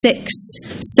6,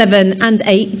 7 and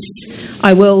 8.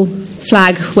 I will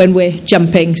flag when we're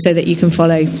jumping so that you can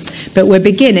follow. But we're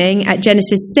beginning at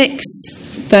Genesis 6,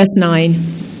 verse 9.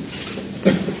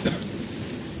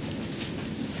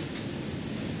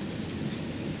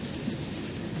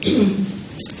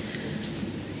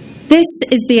 This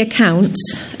is the account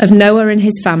of Noah and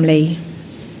his family.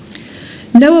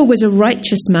 Noah was a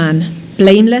righteous man,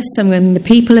 blameless among the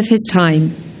people of his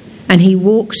time, and he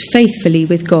walked faithfully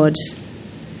with God.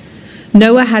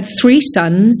 Noah had 3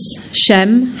 sons,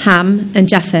 Shem, Ham, and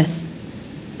Japheth.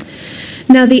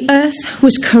 Now the earth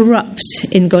was corrupt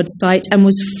in God's sight and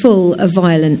was full of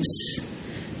violence.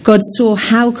 God saw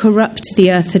how corrupt the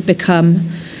earth had become,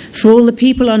 for all the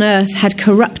people on earth had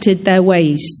corrupted their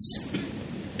ways.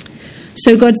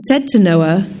 So God said to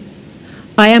Noah,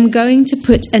 I am going to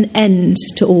put an end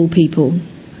to all people,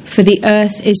 for the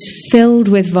earth is filled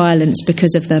with violence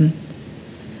because of them.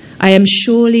 I am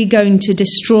surely going to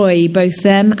destroy both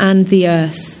them and the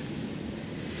earth.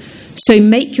 So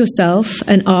make yourself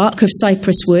an ark of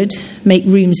cypress wood, make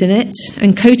rooms in it,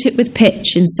 and coat it with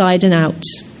pitch inside and out.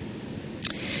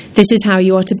 This is how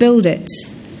you are to build it.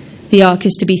 The ark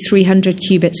is to be 300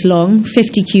 cubits long,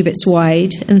 50 cubits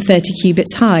wide, and 30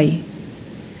 cubits high.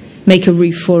 Make a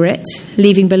roof for it,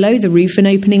 leaving below the roof an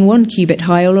opening 1 cubit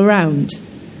high all around.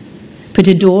 Put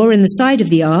a door in the side of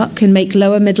the ark and make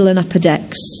lower, middle, and upper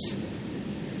decks.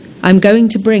 I'm going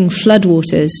to bring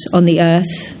floodwaters on the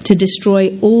earth to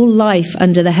destroy all life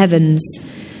under the heavens,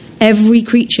 every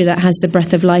creature that has the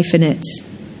breath of life in it.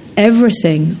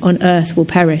 Everything on earth will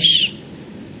perish.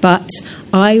 But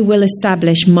I will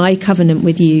establish my covenant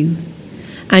with you,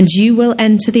 and you will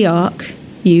enter the ark,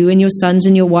 you and your sons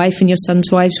and your wife and your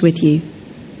sons' wives with you.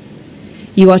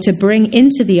 You are to bring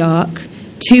into the ark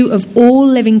 2 of all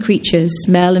living creatures,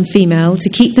 male and female, to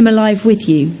keep them alive with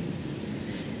you.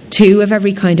 2 of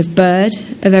every kind of bird,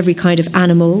 of every kind of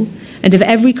animal, and of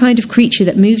every kind of creature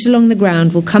that moves along the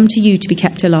ground will come to you to be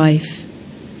kept alive.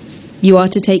 You are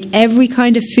to take every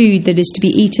kind of food that is to be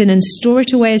eaten and store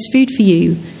it away as food for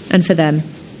you and for them.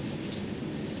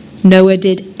 Noah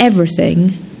did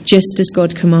everything just as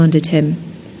God commanded him.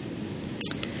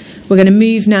 We're going to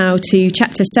move now to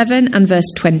chapter 7 and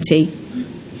verse 20.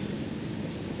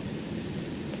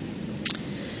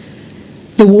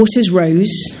 The waters rose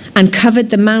and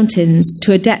covered the mountains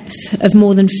to a depth of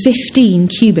more than 15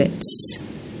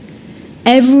 cubits.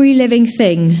 Every living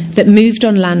thing that moved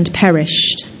on land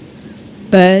perished.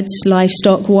 Birds,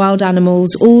 livestock, wild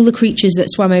animals, all the creatures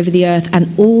that swam over the earth,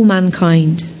 and all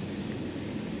mankind.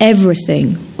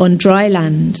 Everything on dry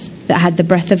land that had the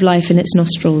breath of life in its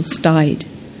nostrils died.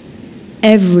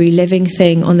 Every living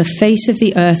thing on the face of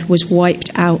the earth was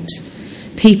wiped out.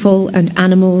 People and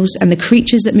animals and the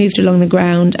creatures that moved along the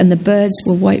ground and the birds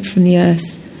were wiped from the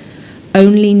earth.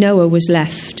 Only Noah was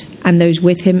left and those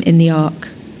with him in the ark.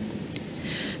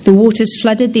 The waters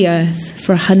flooded the earth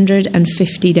for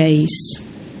 150 days.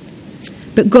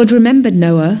 But God remembered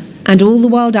Noah and all the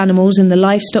wild animals and the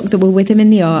livestock that were with him in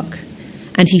the ark,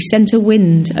 and he sent a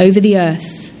wind over the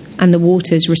earth and the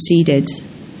waters receded.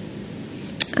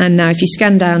 And now if you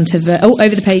scan down to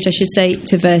over the page, I should say,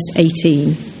 to verse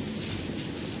 18.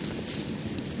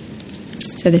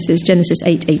 So this is Genesis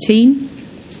 8:18.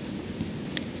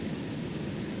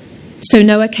 So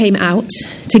Noah came out,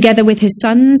 together with his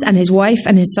sons and his wife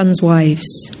and his sons' wives.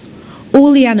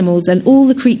 All the animals and all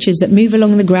the creatures that move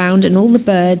along the ground and all the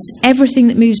birds, everything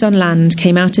that moves on land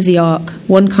came out of the ark,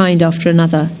 one kind after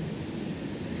another.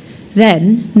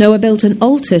 Then Noah built an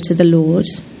altar to the Lord,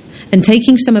 and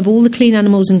taking some of all the clean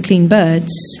animals and clean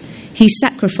birds, he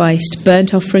sacrificed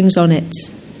burnt offerings on it.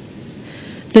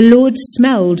 The Lord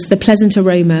smelled the pleasant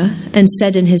aroma and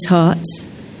said in his heart,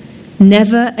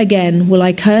 Never again will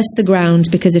I curse the ground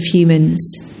because of humans,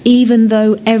 even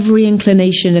though every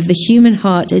inclination of the human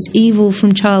heart is evil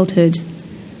from childhood.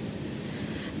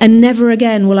 And never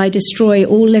again will I destroy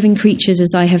all living creatures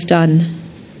as I have done.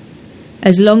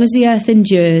 As long as the earth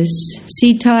endures,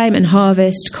 seed time and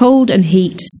harvest, cold and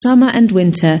heat, summer and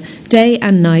winter, day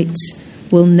and night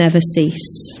will never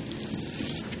cease.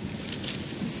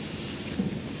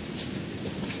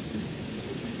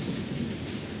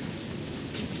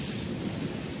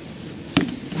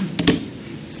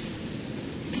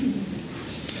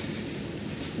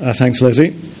 Thanks,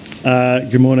 Lizzie.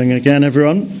 Good morning again,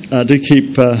 everyone. Do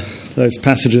keep those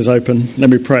passages open. Let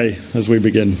me pray as we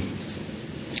begin.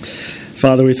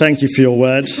 Father, we thank you for your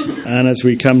word, and as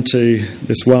we come to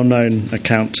this well-known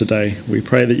account today, we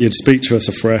pray that you'd speak to us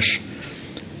afresh.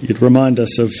 You'd remind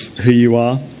us of who you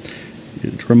are.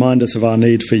 You'd remind us of our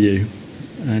need for you,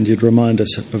 and you'd remind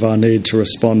us of our need to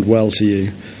respond well to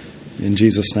you. In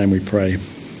Jesus' name we pray.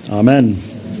 Amen.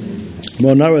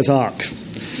 Well, Noah's Ark,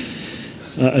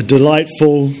 a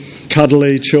delightful,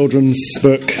 cuddly children's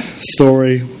book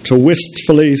story to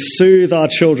wistfully soothe our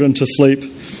children to sleep.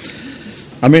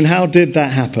 I mean, how did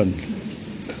that happen?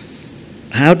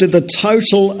 How did the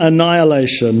total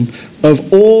annihilation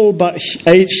of all but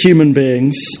 8 human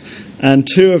beings and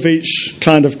 2 of each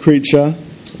kind of creature,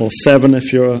 or 7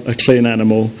 if you're a clean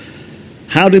animal,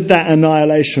 how did that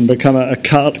annihilation become a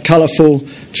colourful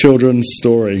children's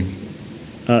story?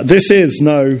 This is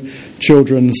no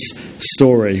children's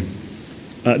story.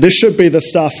 This should be the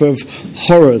stuff of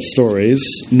horror stories,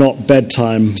 not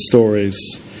bedtime stories.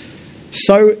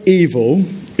 So evil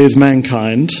is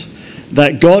mankind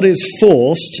that God is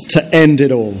forced to end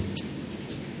it all.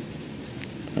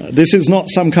 This is not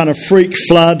some kind of freak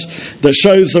flood that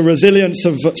shows the resilience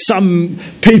of some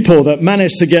people that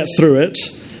managed to get through it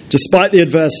despite the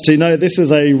adversity. No, this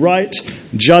is a right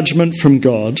judgment from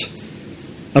God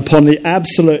upon the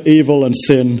absolute evil and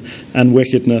sin and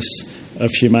wickedness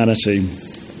of humanity.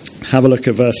 Have a look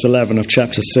at verse 11 of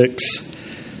chapter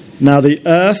 6. Now the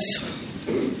earth,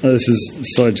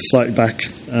 slightly back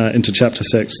into chapter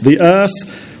 6. The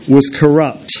earth was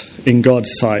corrupt in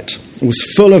God's sight. It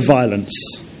was full of violence.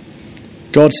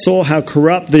 God saw how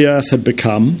corrupt the earth had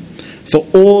become, for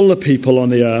all the people on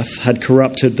the earth had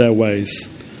corrupted their ways.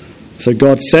 So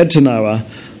God said to Noah,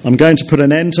 I'm going to put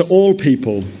an end to all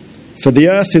people, for the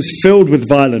earth is filled with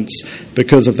violence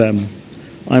because of them.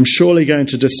 I'm surely going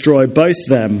to destroy both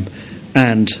them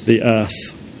and the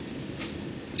earth.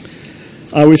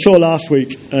 We saw last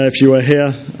week, if you were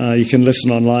here, you can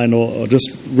listen online or just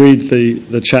read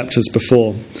the chapters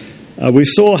before. We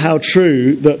saw how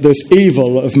true that this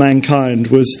evil of mankind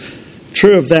was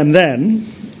true of them then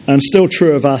and still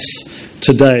true of us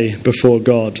today before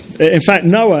God. In fact,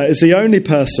 Noah is the only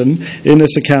person in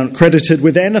this account credited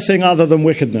with anything other than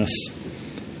wickedness.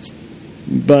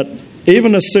 But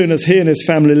even as soon as he and his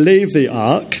family leave the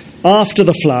ark, after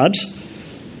the flood,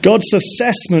 God's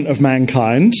assessment of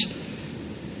mankind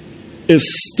is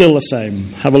still the same.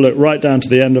 Have a look right down to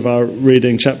the end of our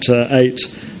reading, chapter 8,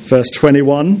 verse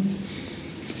 21.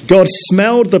 God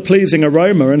smelled the pleasing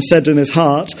aroma and said in his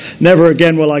heart, never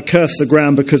again will I curse the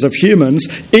ground because of humans,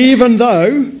 even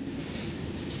though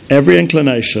every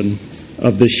inclination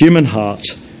of the human heart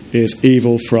is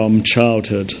evil from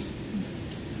childhood.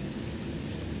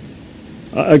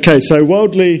 Okay, so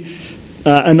worldly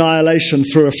annihilation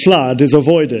through a flood is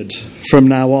avoided from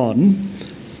now on,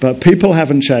 but people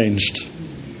haven't changed.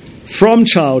 From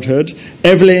childhood,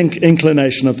 every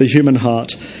inclination of the human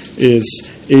heart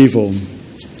is evil.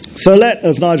 So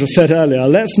as Nigel said earlier,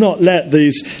 let's not let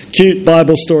these cute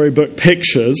Bible storybook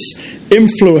pictures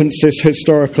influence this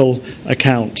historical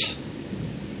account.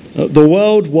 The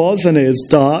world was and is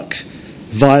dark,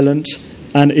 violent,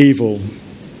 and evil.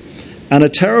 And a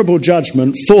terrible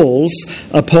judgment falls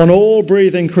upon all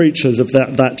breathing creatures of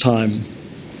that time.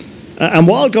 And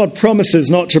while God promises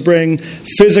not to bring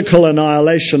physical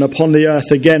annihilation upon the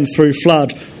earth again through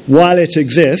flood while it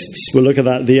exists, we'll look at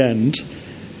that at the end,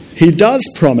 he does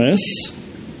promise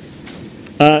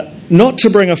not to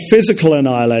bring a physical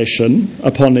annihilation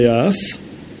upon the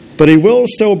earth, but he will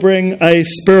still bring a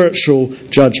spiritual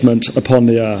judgment upon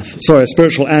the earth. Sorry, a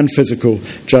spiritual and physical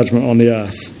judgment on the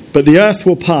earth. But the earth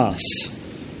will pass.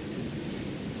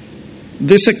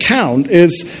 This account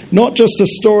is not just a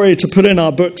story to put in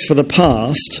our books for the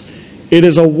past, it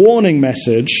is a warning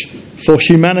message for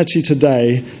humanity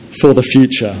today for the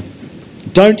future.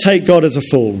 Don't take God as a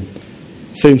fool,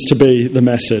 seems to be the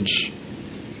message.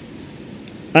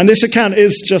 And this account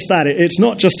is just that. It's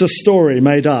not just a story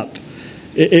made up.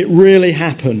 It really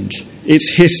happened.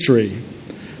 It's history.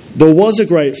 There was a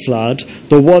great flood.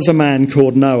 There was a man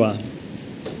called Noah.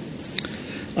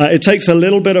 It takes a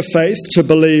little bit of faith to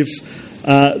believe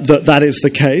that is the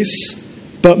case.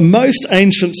 But most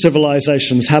ancient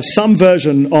civilizations have some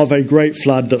version of a great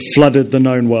flood that flooded the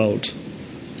known world.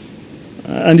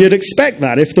 And you'd expect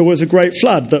that if there was a great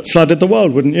flood that flooded the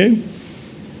world, wouldn't you?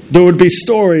 There would be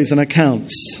stories and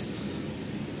accounts.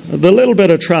 The little bit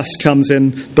of trust comes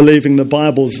in believing the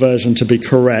Bible's version to be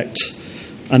correct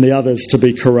and the others to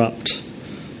be corrupt.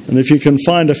 And if you can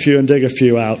find a few and dig a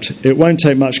few out, it won't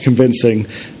take much convincing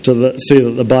to see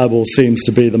that the Bible seems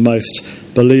to be the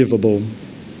most believable.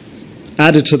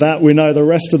 Added to that, we know the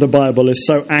rest of the Bible is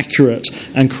so accurate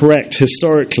and correct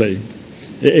historically.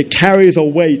 It carries a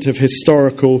weight of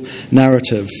historical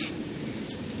narrative.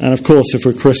 And of course, if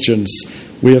we're Christians,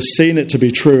 we have seen it to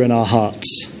be true in our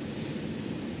hearts.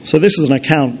 So this is an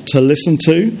account to listen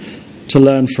to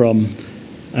learn from,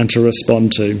 and to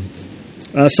respond to.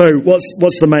 So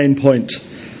what's the main point?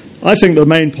 I think the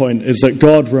main point is that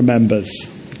God remembers.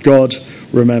 God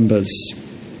remembers.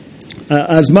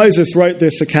 As Moses wrote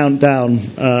this account down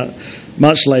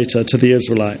much later to the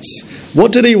Israelites,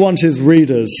 what did he want his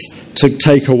readers to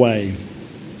take away?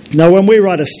 Now, when we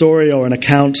write a story or an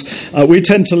account, we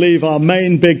tend to leave our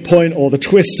main big point or the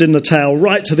twist in the tale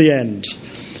right to the end.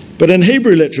 But in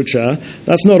Hebrew literature,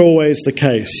 that's not always the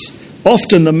case.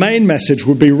 Often the main message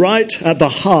would be right at the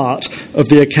heart of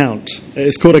the account.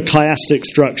 It's called a chiastic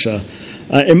structure.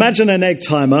 Imagine an egg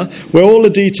timer where all the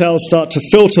details start to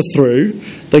filter through.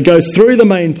 They go through the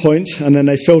main point and then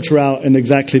they filter out in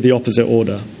exactly the opposite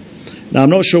order. Now, I'm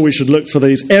not sure we should look for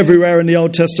these everywhere in the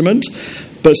Old Testament,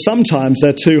 but sometimes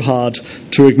they're too hard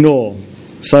to ignore.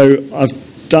 So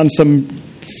I've done some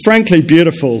frankly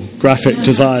beautiful graphic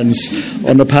designs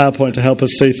on the PowerPoint to help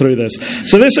us see through this.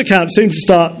 So this account seems to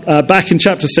start back in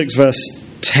chapter 6, verse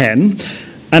 10.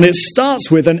 And it starts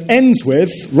with and ends with,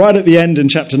 right at the end in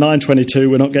chapter 9:22,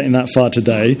 we're not getting that far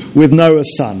today, with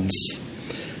Noah's sons.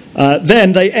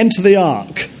 Then they enter the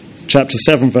ark, chapter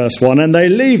 7, verse 1, and they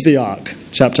leave the ark,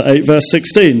 chapter 8, verse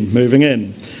 16, moving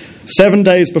in. 7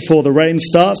 days before the rain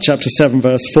starts, chapter 7,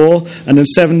 verse 4, and in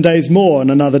 7 days more,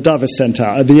 and another dove is sent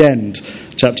out at the end,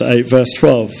 chapter 8, verse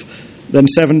 12. Then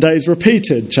 7 days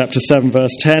repeated, chapter 7,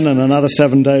 verse 10, and another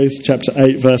 7 days, chapter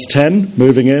 8, verse 10,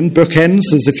 moving in. Bookends,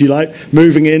 as if you like,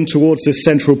 moving in towards this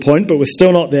central point, but we're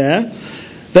still not there.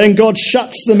 Then God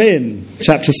shuts them in,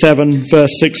 chapter 7,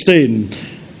 verse 16.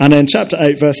 And then chapter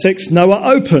 8, verse 6,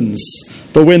 Noah opens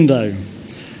the window.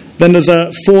 Then there's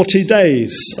 40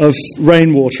 days of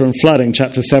rainwater and flooding,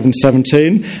 chapter 7,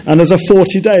 17. And there's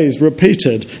 40 days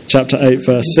repeated, chapter 8,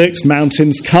 verse 6.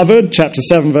 Mountains covered, chapter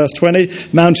 7, verse 20.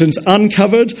 Mountains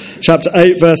uncovered, chapter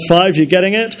 8, verse 5. You're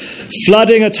getting it?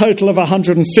 Flooding a total of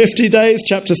 150 days,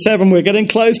 chapter 7. We're getting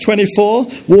close, 24.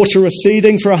 Water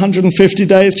receding for 150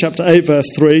 days, chapter 8, verse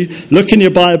 3. Look in your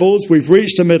Bibles. We've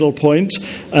reached a middle point.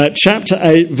 Chapter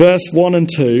 8, verse 1 and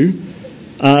 2.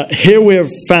 Here we have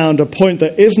found a point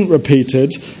that isn't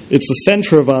repeated. It's the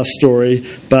centre of our story,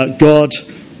 but God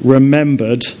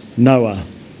remembered Noah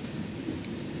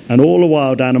and all the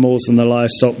wild animals and the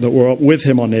livestock that were with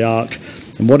him on the ark.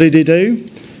 And what did he do?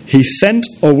 He sent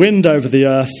a wind over the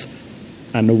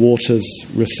earth and the waters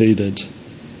receded.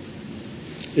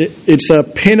 It's a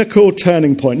pinnacle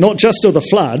turning point, not just of the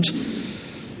flood,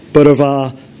 but of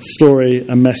our story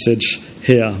and message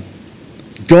here.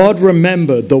 God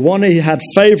remembered the one he had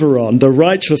favour on, the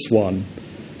righteous one,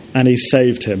 and he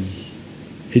saved him.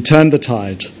 He turned the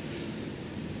tide.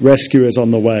 Rescue is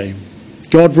on the way.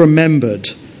 God remembered.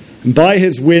 And by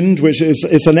his wind, which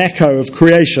is an echo of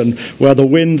creation, where the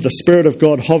wind, the Spirit of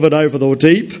God, hovered over the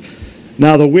deep,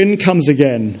 now the wind comes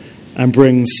again and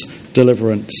brings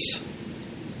deliverance.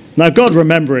 Now, God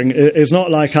remembering is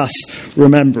not like us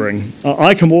remembering.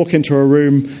 I can walk into a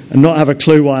room and not have a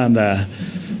clue why I'm there.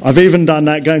 I've even done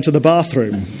that going to the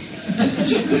bathroom.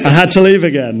 I had to leave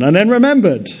again and then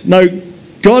remembered. No,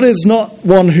 God is not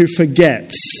one who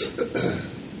forgets.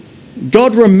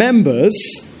 God remembers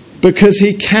because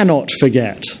he cannot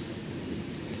forget.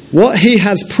 What he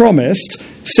has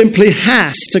promised simply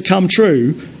has to come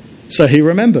true, so he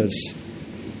remembers.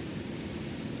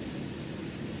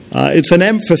 It's an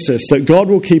emphasis that God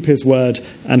will keep his word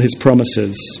and his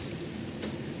promises.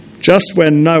 Just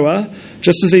when Noah,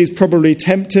 just as he's probably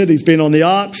tempted, he's been on the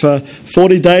ark for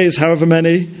 40 days, however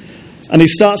many, and he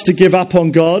starts to give up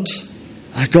on God.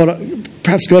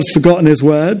 Perhaps God's forgotten his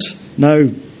word.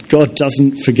 No, God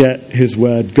doesn't forget his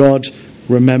word. God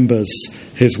remembers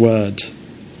his word,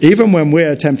 even when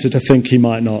we're tempted to think he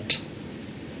might not.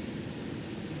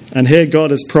 And here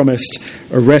God has promised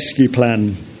a rescue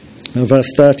plan. Verse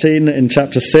 13 in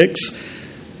chapter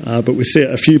 6, but we see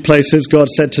it a few places. God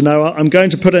said to Noah, I'm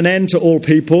going to put an end to all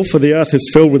people, for the earth is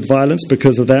filled with violence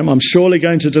because of them. I'm surely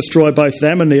going to destroy both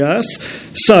them and the earth.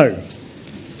 So,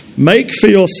 make for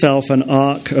yourself an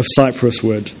ark of cypress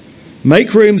wood.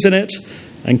 Make rooms in it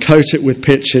and coat it with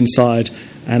pitch inside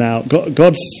and out.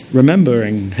 God's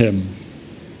remembering him.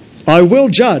 I will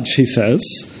judge, he says,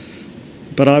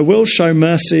 but I will show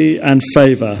mercy and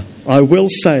favour. I will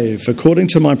save, according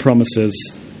to my promises.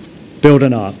 Build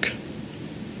an ark.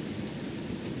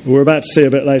 We're about to see a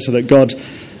bit later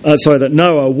that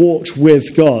Noah walked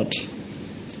with God.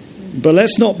 But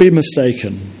let's not be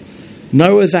mistaken.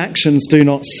 Noah's actions do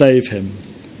not save him,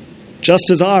 just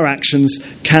as our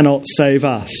actions cannot save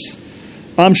us.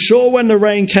 I'm sure when the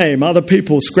rain came, other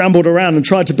people scrambled around and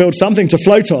tried to build something to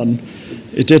float on.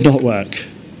 It did not work.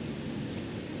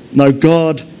 No,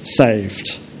 God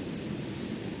saved.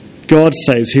 God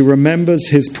saves. He remembers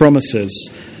his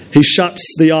promises. He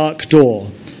shuts the ark door.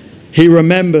 He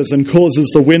remembers and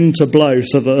causes the wind to blow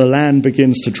so that the land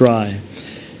begins to dry.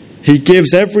 He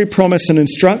gives every promise and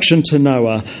instruction to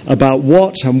Noah about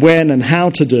what and when and how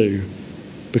to do,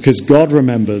 because God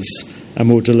remembers and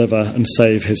will deliver and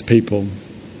save his people.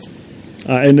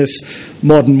 In this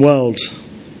modern world,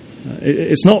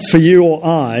 it's not for you or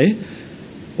I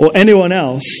or anyone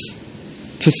else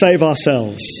to save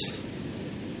ourselves.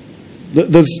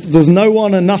 There's no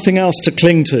one and nothing else to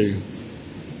cling to.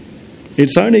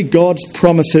 It's only God's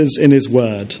promises in his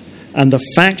word and the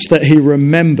fact that he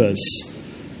remembers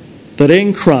that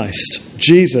in Christ,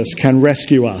 Jesus can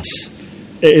rescue us.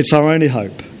 It's our only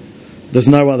hope. There's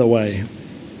no other way.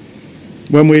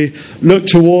 When we look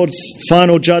towards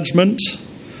final judgment,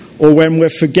 or when we're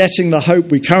forgetting the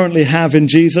hope we currently have in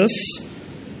Jesus,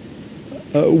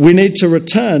 we need to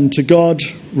return to God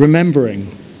remembering.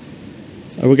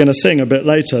 We're going to sing a bit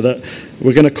later that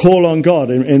we're going to call on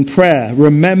God in prayer.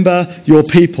 Remember your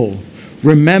people.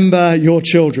 Remember your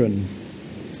children.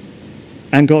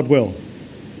 And God will.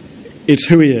 It's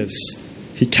who he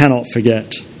is. He cannot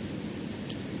forget.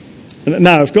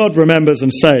 Now, if God remembers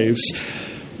and saves,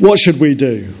 what should we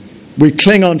do? We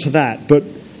cling on to that, but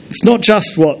it's not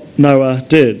just what Noah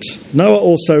did. Noah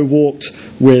also walked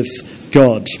with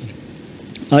God.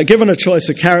 Given a choice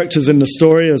of characters in the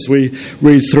story as we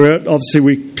read through it, obviously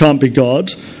we can't be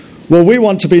God. Well, we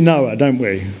want to be Noah, don't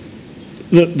we?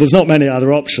 There's not many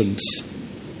other options.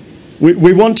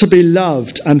 We want to be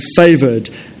loved and favoured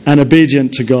and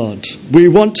obedient to God. We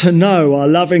want to know our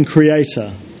loving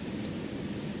Creator.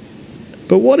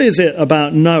 But what is it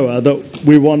about Noah that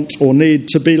we want or need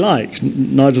to be like?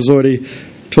 Nigel's already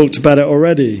talked about it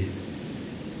already.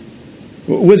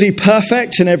 Was he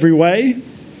perfect in every way?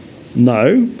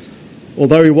 No.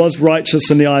 Although he was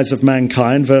righteous in the eyes of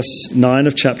mankind, verse 9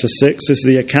 of chapter 6 is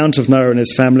the account of Noah and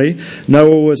his family.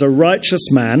 Noah was a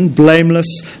righteous man,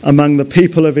 blameless among the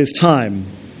people of his time.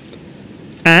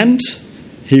 And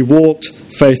he walked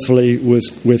faithfully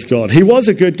with God. He was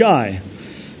a good guy.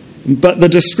 But the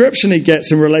description he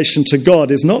gets in relation to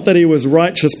God is not that he was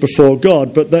righteous before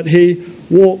God, but that he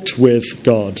walked with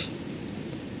God.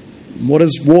 What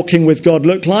does walking with God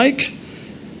look like?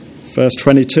 Verse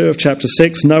 22 of chapter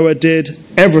 6, Noah did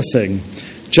everything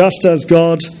just as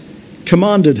God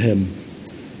commanded him.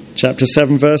 Chapter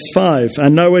 7, verse 5,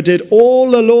 and Noah did all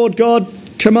the Lord God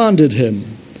commanded him.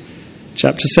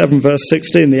 Chapter 7, verse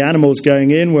 16, the animals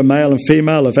going in were male and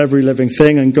female of every living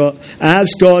thing, and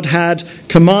as God had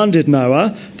commanded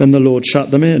Noah, then the Lord shut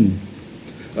them in.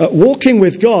 Walking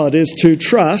with God is to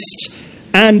trust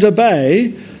and obey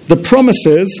the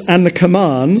promises and the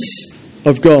commands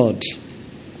of God.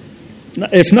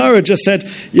 If Noah just said,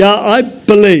 yeah, I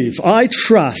believe, I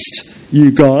trust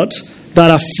you, God,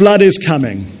 that a flood is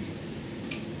coming,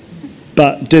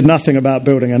 but did nothing about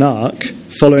building an ark,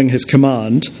 following his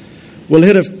command, well,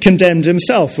 he'd have condemned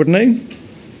himself, wouldn't he?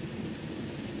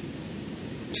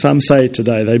 Some say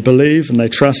today they believe and they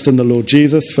trust in the Lord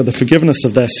Jesus for the forgiveness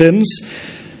of their sins.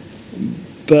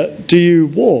 But do you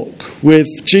walk with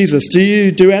Jesus? Do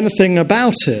you do anything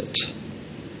about it?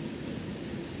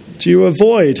 Do you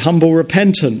avoid humble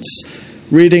repentance,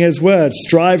 reading his word,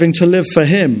 striving to live for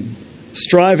him,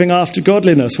 striving after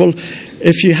godliness? Well,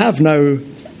 if you have no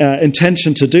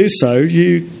intention to do so,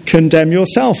 you condemn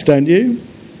yourself, don't you?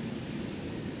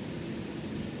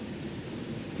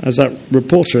 As that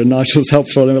reporter in Nigel's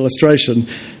helpful illustration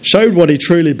showed what he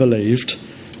truly believed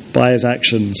by his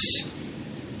actions.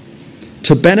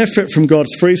 To benefit from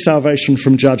God's free salvation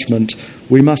from judgment,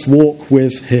 we must walk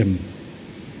with him.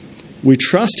 We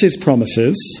trust his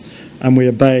promises and we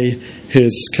obey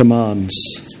his commands,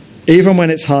 even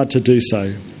when it's hard to do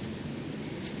so.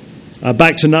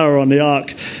 Back to Noah on the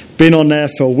ark, been on there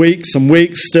for weeks and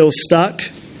weeks, still stuck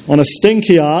on a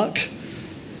stinky ark.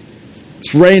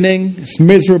 It's raining, it's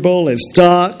miserable, it's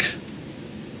dark.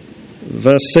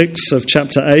 Verse 6 of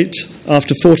chapter 8,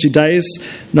 after 40 days,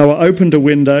 Noah opened a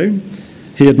window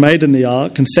he had made in the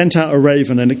ark and sent out a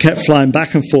raven, and it kept flying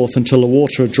back and forth until the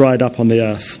water had dried up on the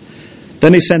earth.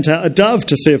 Then he sent out a dove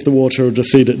to see if the water had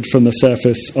receded from the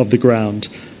surface of the ground.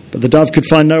 But the dove could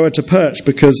find nowhere to perch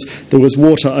because there was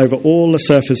water over all the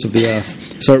surface of the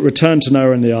earth. So it returned to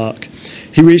Noah in the ark.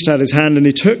 He reached out his hand and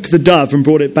he took the dove and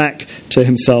brought it back to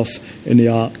himself in the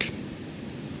ark.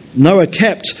 Noah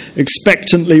kept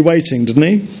expectantly waiting, didn't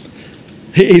he?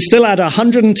 He still had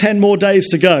 110 more days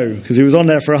to go because he was on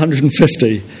there for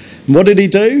 150. And what did he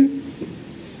do?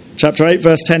 Chapter 8,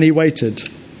 verse 10, he waited.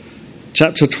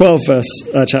 Verse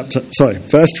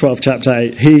 12, chapter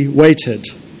 8, he waited.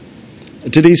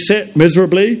 Did he sit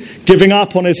miserably, giving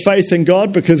up on his faith in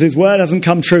God because his word hasn't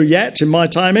come true yet in my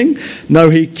timing? No,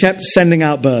 he kept sending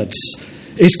out birds.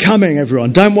 It's coming,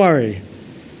 everyone. Don't worry.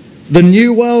 The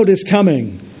new world is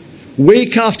coming.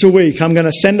 Week after week, I'm going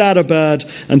to send out a bird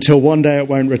until one day it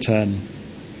won't return.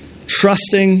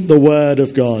 Trusting the word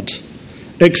of God,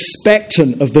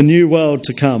 expectant of the new world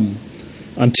to come.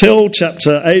 Until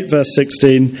chapter 8, verse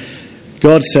 16,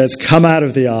 God says, come out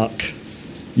of the ark,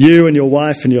 you and your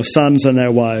wife and your sons and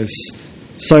their wives.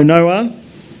 So Noah,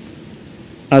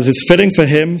 as is fitting for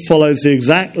him, follows the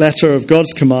exact letter of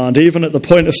God's command, even at the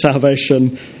point of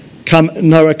salvation.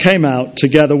 Noah came out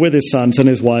together with his sons and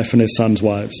his wife and his sons'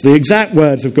 wives. The exact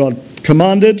words of God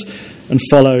commanded and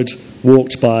followed,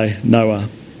 walked by Noah.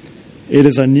 It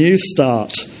is a new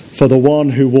start for the one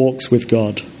who walks with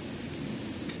God.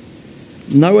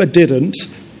 Noah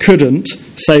couldn't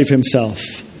save himself.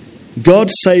 God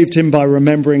saved him by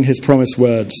remembering his promised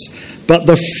words. But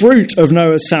the fruit of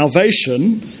Noah's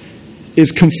salvation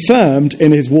is confirmed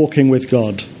in his walking with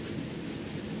God.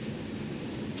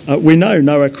 We know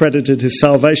Noah credited his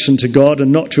salvation to God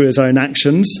and not to his own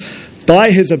actions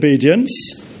by his obedience,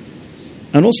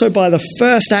 and also by the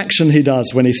first action he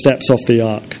does when he steps off the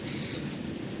ark.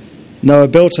 Noah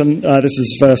built, this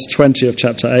is verse 20 of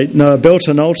chapter 8, Noah built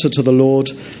an altar to the Lord,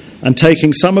 and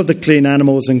taking some of the clean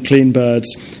animals and clean birds,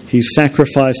 he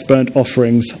sacrificed burnt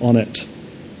offerings on it.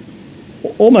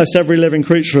 Almost every living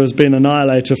creature has been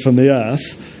annihilated from the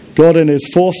earth. God, in his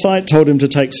foresight, told him to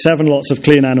take 7 lots of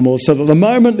clean animals, so that the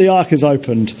moment the ark is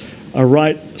opened, a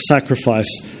right sacrifice,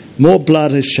 more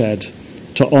blood is shed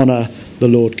to honour the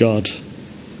Lord God.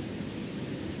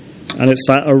 And it's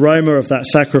that aroma of that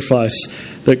sacrifice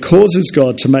that causes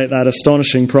God to make that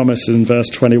astonishing promise in verse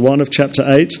 21 of chapter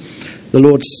 8. The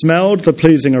Lord smelled the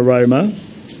pleasing aroma,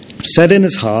 said in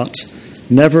his heart,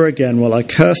 never again will I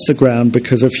curse the ground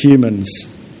because of humans.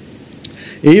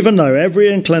 Even though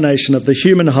every inclination of the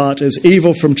human heart is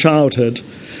evil from childhood,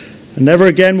 and never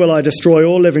again will I destroy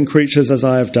all living creatures as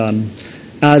I have done.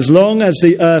 As long as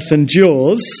the earth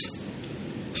endures,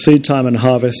 seed time and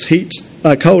harvest,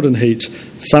 cold and heat,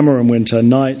 summer and winter,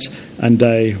 night and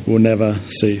day will never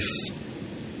cease.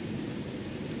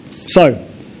 So,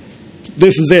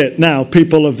 this is it now,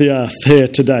 people of the earth here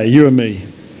today, you and me.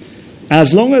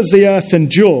 As long as the earth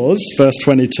endures, verse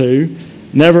 22,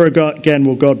 never again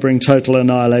will God bring total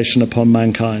annihilation upon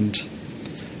mankind.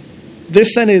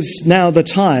 This then is now the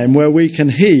time where we can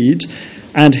heed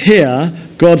and hear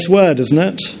God's word, isn't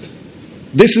it?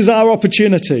 This is our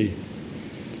opportunity.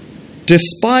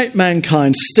 Despite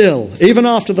mankind still, even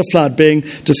after the flood, being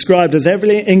described as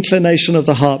every inclination of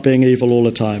the heart being evil all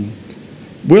the time,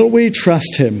 will we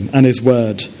trust him and his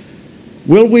word?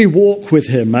 Will we walk with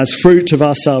him as fruit of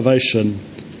our salvation?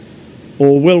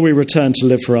 Or will we return to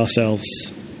live for ourselves?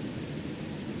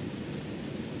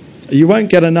 You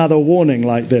won't get another warning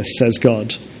like this, says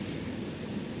God.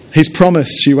 He's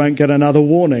promised you won't get another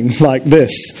warning like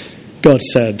this, God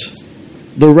said.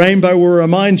 The rainbow will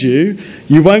remind you,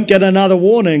 you won't get another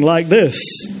warning like this,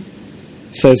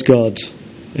 says God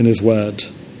in his word.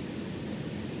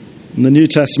 And the New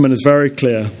Testament is very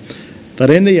clear that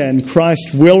in the end,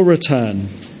 Christ will return.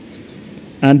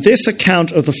 And this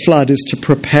account of the flood is to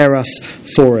prepare us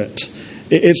for it.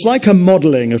 It's like a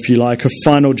modelling, if you like, of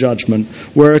final judgment,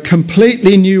 where a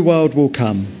completely new world will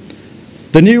come.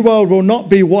 The new world will not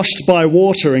be washed by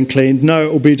water and cleaned. No,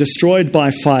 it will be destroyed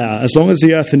by fire, as long as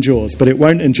the earth endures, but it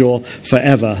won't endure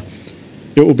forever.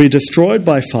 It will be destroyed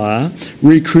by fire,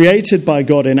 recreated by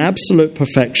God in absolute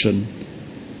perfection.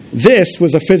 This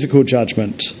was a physical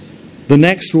judgment. The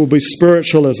next will be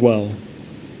spiritual as well.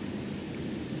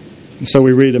 And so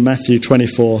we read in Matthew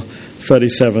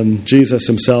 24:37, Jesus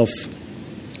himself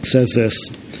says this,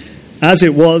 as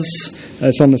it was,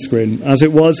 it's on the screen, as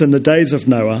it was in the days of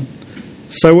Noah,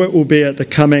 so it will be at the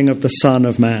coming of the Son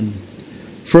of Man.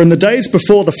 For in the days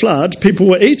before the flood, people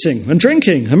were eating and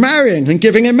drinking and marrying and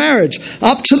giving in marriage,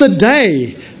 up to the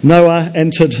day Noah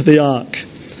entered the ark.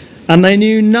 And they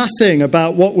knew nothing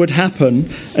about what would happen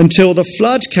until the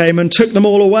flood came and took them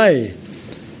all away.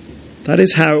 That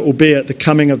is how it will be at the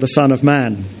coming of the Son of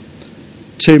Man.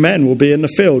 2 men will be in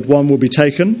the field, one will be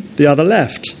taken, the other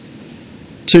left.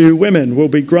 2 women will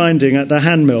be grinding at the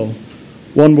handmill,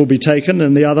 one will be taken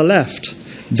and the other left.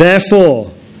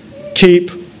 Therefore,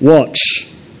 keep watch,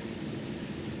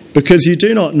 because you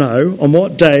do not know on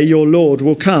what day your Lord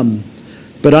will come.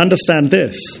 But understand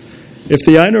this, if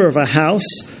the owner of a house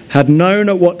had known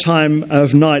at what time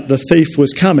of night the thief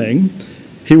was coming,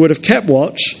 he would have kept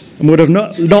watch and would have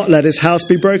not let his house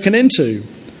be broken into.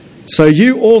 So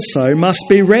you also must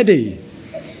be ready,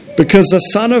 because the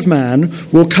Son of Man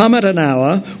will come at an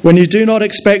hour when you do not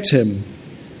expect him.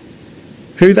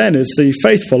 Who then is the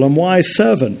faithful and wise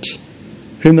servant,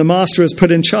 whom the master has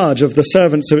put in charge of the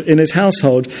servants in his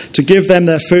household to give them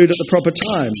their food at the proper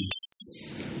time?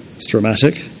 It's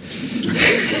dramatic.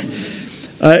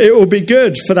 It will be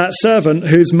good for that servant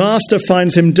whose master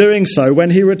finds him doing so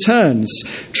when he returns.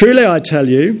 Truly, I tell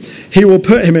you, he will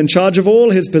put him in charge of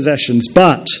all his possessions.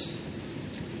 But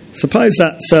suppose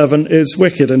that servant is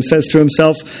wicked and says to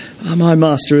himself, my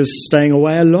master is staying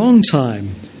away a long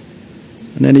time.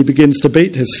 And then he begins to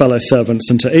beat his fellow servants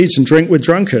and to eat and drink with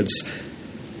drunkards.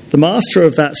 The master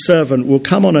of that servant will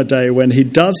come on a day when he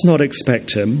does not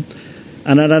expect him,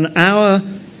 and at an hour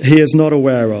he is not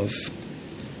aware of.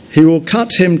 He will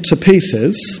cut him to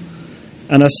pieces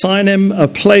and assign him a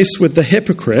place with the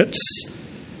hypocrites,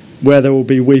 where there will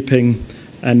be weeping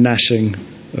and gnashing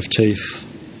of teeth.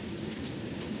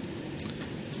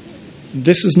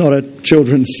 This is not a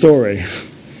children's story.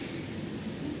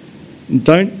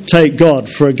 Don't take God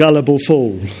for a gullible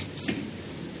fool.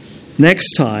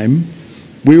 Next time,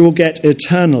 we will get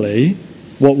eternally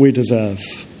what we deserve.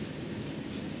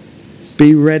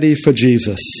 Be ready for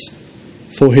Jesus,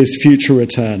 for his future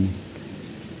return.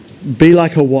 Be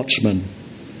like a watchman.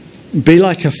 Be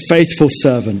like a faithful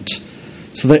servant,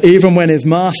 so that even when his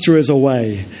master is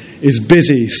away, is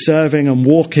busy serving and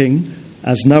walking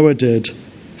as Noah did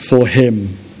for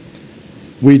him.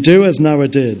 We do as Noah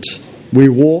did. We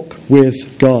walk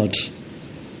with God.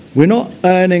 We're not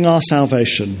earning our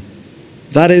salvation.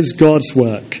 That is God's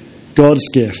work, God's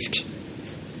gift.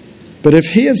 But if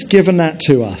he has given that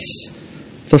to us,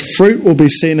 the fruit will be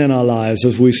seen in our lives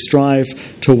as we strive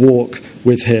to walk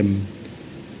with him.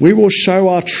 We will show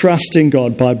our trust in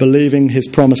God by believing his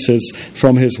promises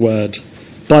from his word,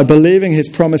 by believing his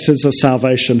promises of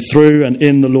salvation through and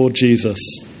in the Lord Jesus.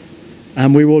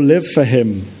 And we will live for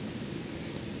him,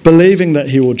 believing that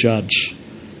he will judge,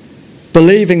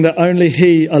 believing that only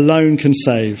he alone can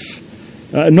save.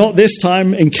 Not this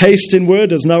time encased in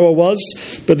wood as Noah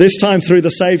was, but this time through the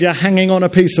Saviour hanging on a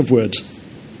piece of wood.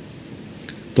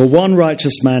 The one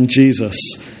righteous man, Jesus,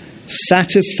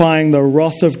 satisfying the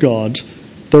wrath of God,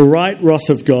 the right wrath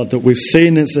of God that we've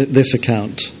seen in this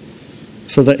account,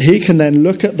 so that he can then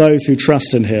look at those who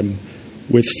trust in him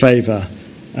with favour,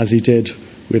 as he did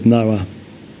with Noah.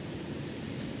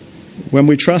 When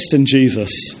we trust in Jesus,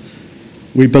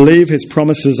 we believe his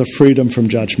promises of freedom from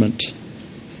judgment.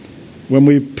 When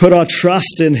we put our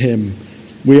trust in him,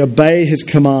 we obey his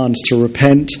commands to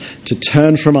repent, to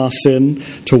turn from our sin,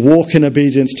 to walk in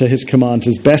obedience to his commands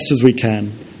as best as we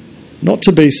can. Not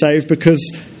to be saved, because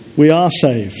we are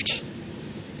saved.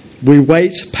 We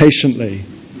wait patiently.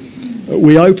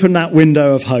 We open that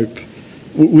window of hope.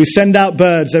 We send out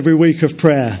birds every week of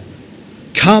prayer.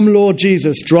 Come, Lord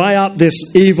Jesus, dry up this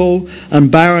evil and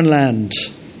barren land.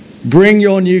 Bring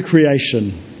your new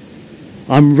creation.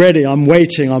 I'm ready, I'm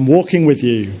waiting, I'm walking with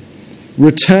you.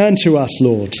 Return to us,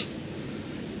 Lord,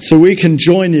 so we can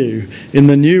join you in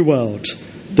the new world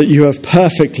that you have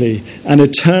perfectly and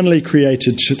eternally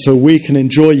created, so we can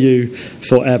enjoy you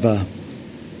forever.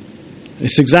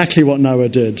 It's exactly what Noah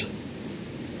did.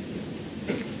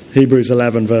 Hebrews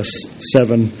 11 verse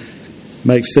 7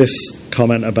 makes this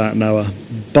comment about Noah.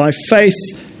 By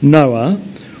faith, Noah,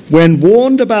 when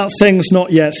warned about things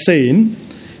not yet seen,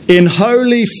 in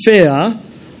holy fear,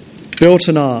 built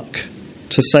an ark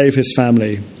to save his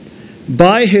family.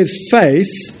 By his faith,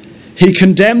 he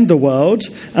condemned the world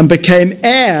and became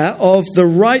heir of the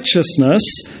righteousness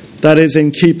that is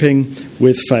in keeping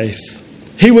with faith.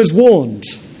 He was warned.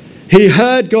 He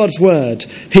heard God's word.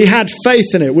 He had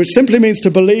faith in it, which simply means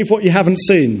to believe what you haven't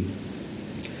seen.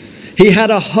 He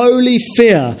had a holy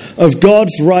fear of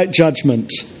God's right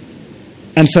judgment.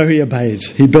 And so he obeyed.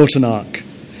 He built an ark.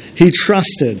 He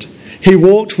trusted. He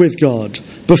walked with God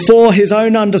before his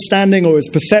own understanding or his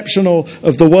perception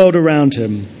of the world around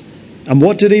him. And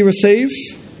what did he receive?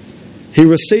 He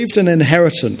received an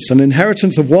inheritance. An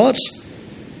inheritance of what?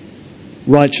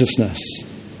 Righteousness.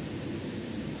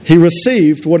 He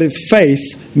received what his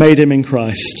faith made him in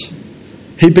Christ.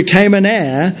 He became an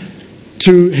heir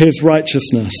to his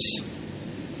righteousness.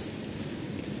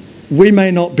 We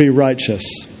may not be righteous,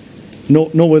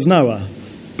 nor was Noah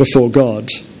before God,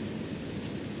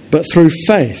 but through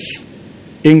faith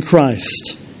in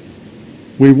Christ,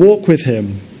 we walk with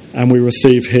him and we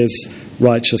receive his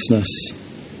righteousness.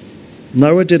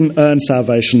 Noah didn't earn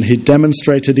salvation. He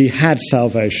demonstrated he had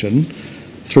salvation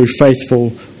through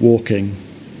faithful walking.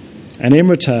 And in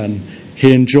return,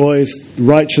 he enjoys the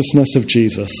righteousness of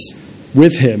Jesus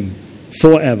with him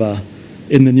forever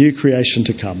in the new creation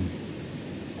to come.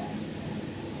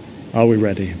 Are we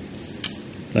ready?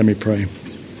 Let me pray.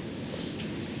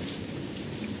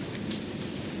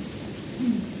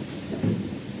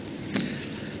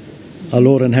 Our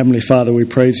Lord and Heavenly Father, we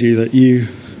praise you that you,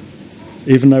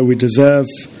 even though we deserve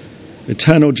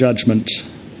eternal judgment,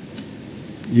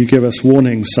 you give us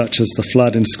warnings such as the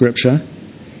flood in Scripture.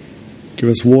 Give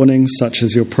us warnings such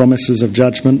as your promises of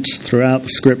judgment throughout the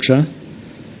Scripture.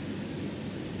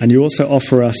 And you also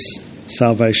offer us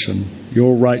salvation,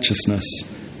 your righteousness,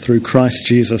 through Christ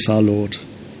Jesus our Lord.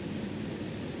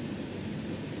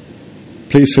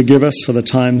 Please forgive us for the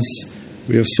times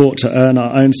we have sought to earn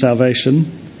our own salvation.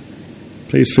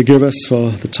 Please forgive us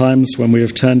for the times when we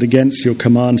have turned against your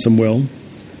commands and will.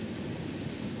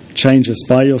 Change us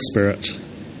by your Spirit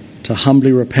to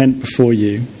humbly repent before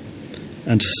you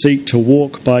and to seek to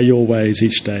walk by your ways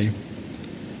each day.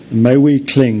 And may we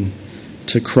cling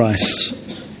to Christ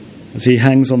as he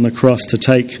hangs on the cross to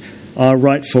take our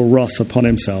rightful wrath upon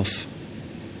himself,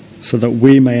 so that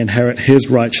we may inherit his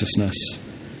righteousness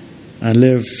and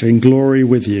live in glory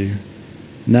with you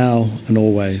now and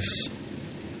always.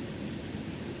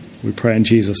 We pray in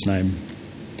Jesus' name.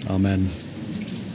 Amen.